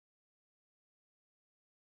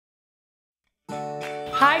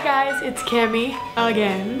Hi guys, it's Cami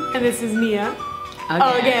again, and this is Nia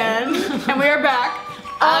again. And we are back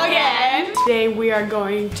again. Today we are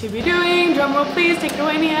going to be doing, drumroll please, take it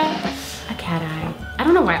away Nia. A cat eye. I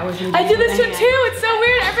don't know why I was doing I do this too, it's so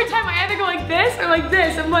weird. Every time I either go like this or like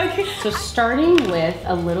this, I'm like. So starting with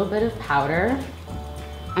a little bit of powder,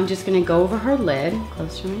 I'm just gonna go over her lid,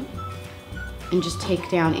 close to me, and just take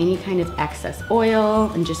down any kind of excess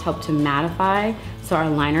oil and just help to mattify so our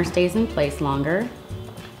liner stays in place longer.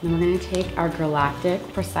 Then we're gonna take our Galactic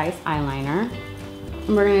Precise Eyeliner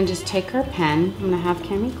and we're gonna just take our pen. I'm gonna have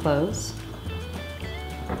Cami close.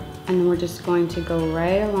 And then we're just going to go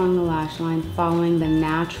right along the lash line following the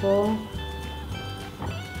natural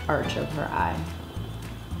arch of her eye.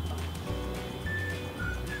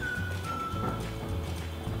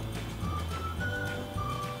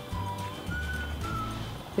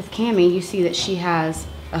 With Cami, you see that she has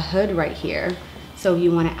a hood right here. So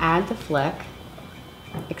you want to add the flick,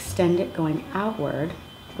 extend it going outward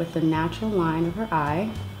with the natural line of her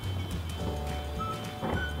eye.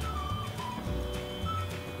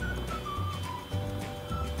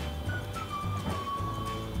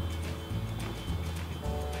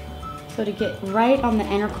 So to get right on the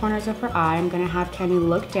inner corners of her eye, I'm going to have Cami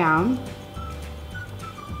look down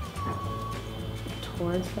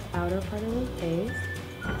towards the outer part of her face.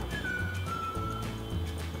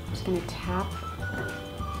 Just going to tap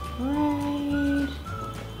right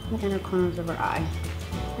the inner corners of her eye.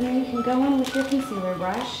 And then you can go in with your concealer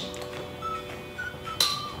brush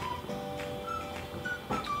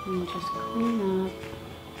and just clean up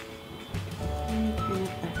any kind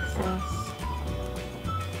of excess.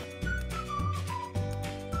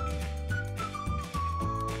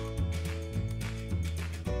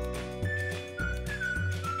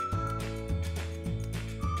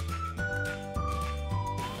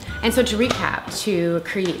 And so to recap, to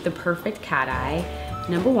create the perfect cat eye,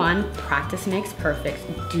 number one, practice makes perfect.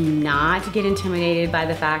 Do not get intimidated by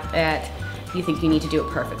the fact that you think you need to do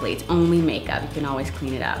it perfectly. It's only makeup, you can always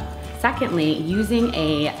clean it up. Secondly, using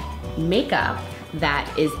a makeup that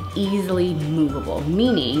is easily movable,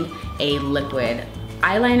 meaning a liquid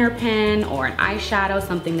eyeliner pen or an eyeshadow,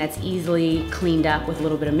 something that's easily cleaned up with a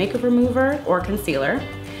little bit of makeup remover or concealer.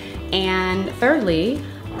 And thirdly,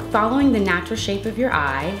 following the natural shape of your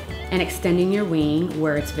eye and extending your wing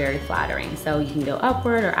where it's very flattering. So you can go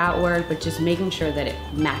upward or outward, but just making sure that it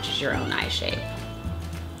matches your own eye shape.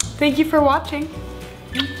 Thank you for watching.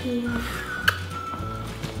 Thank you.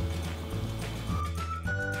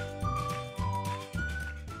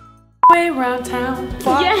 Way around town,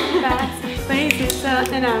 walking past places,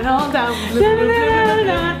 and I hold down.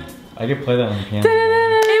 I could play that on the piano.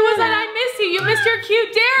 It was that I miss you. You missed your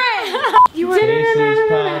cute Darren. You were Faces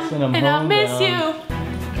pass and I'm and I'll miss homebound.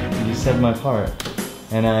 You said my part,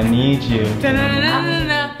 and I need you.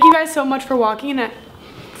 Thank you guys so much for walking and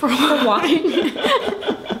for walking.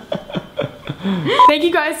 Thank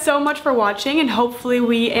you guys so much for watching, and hopefully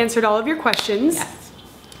we answered all of your questions. Yes.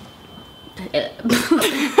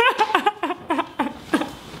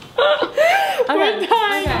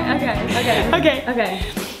 Okay.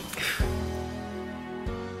 Okay.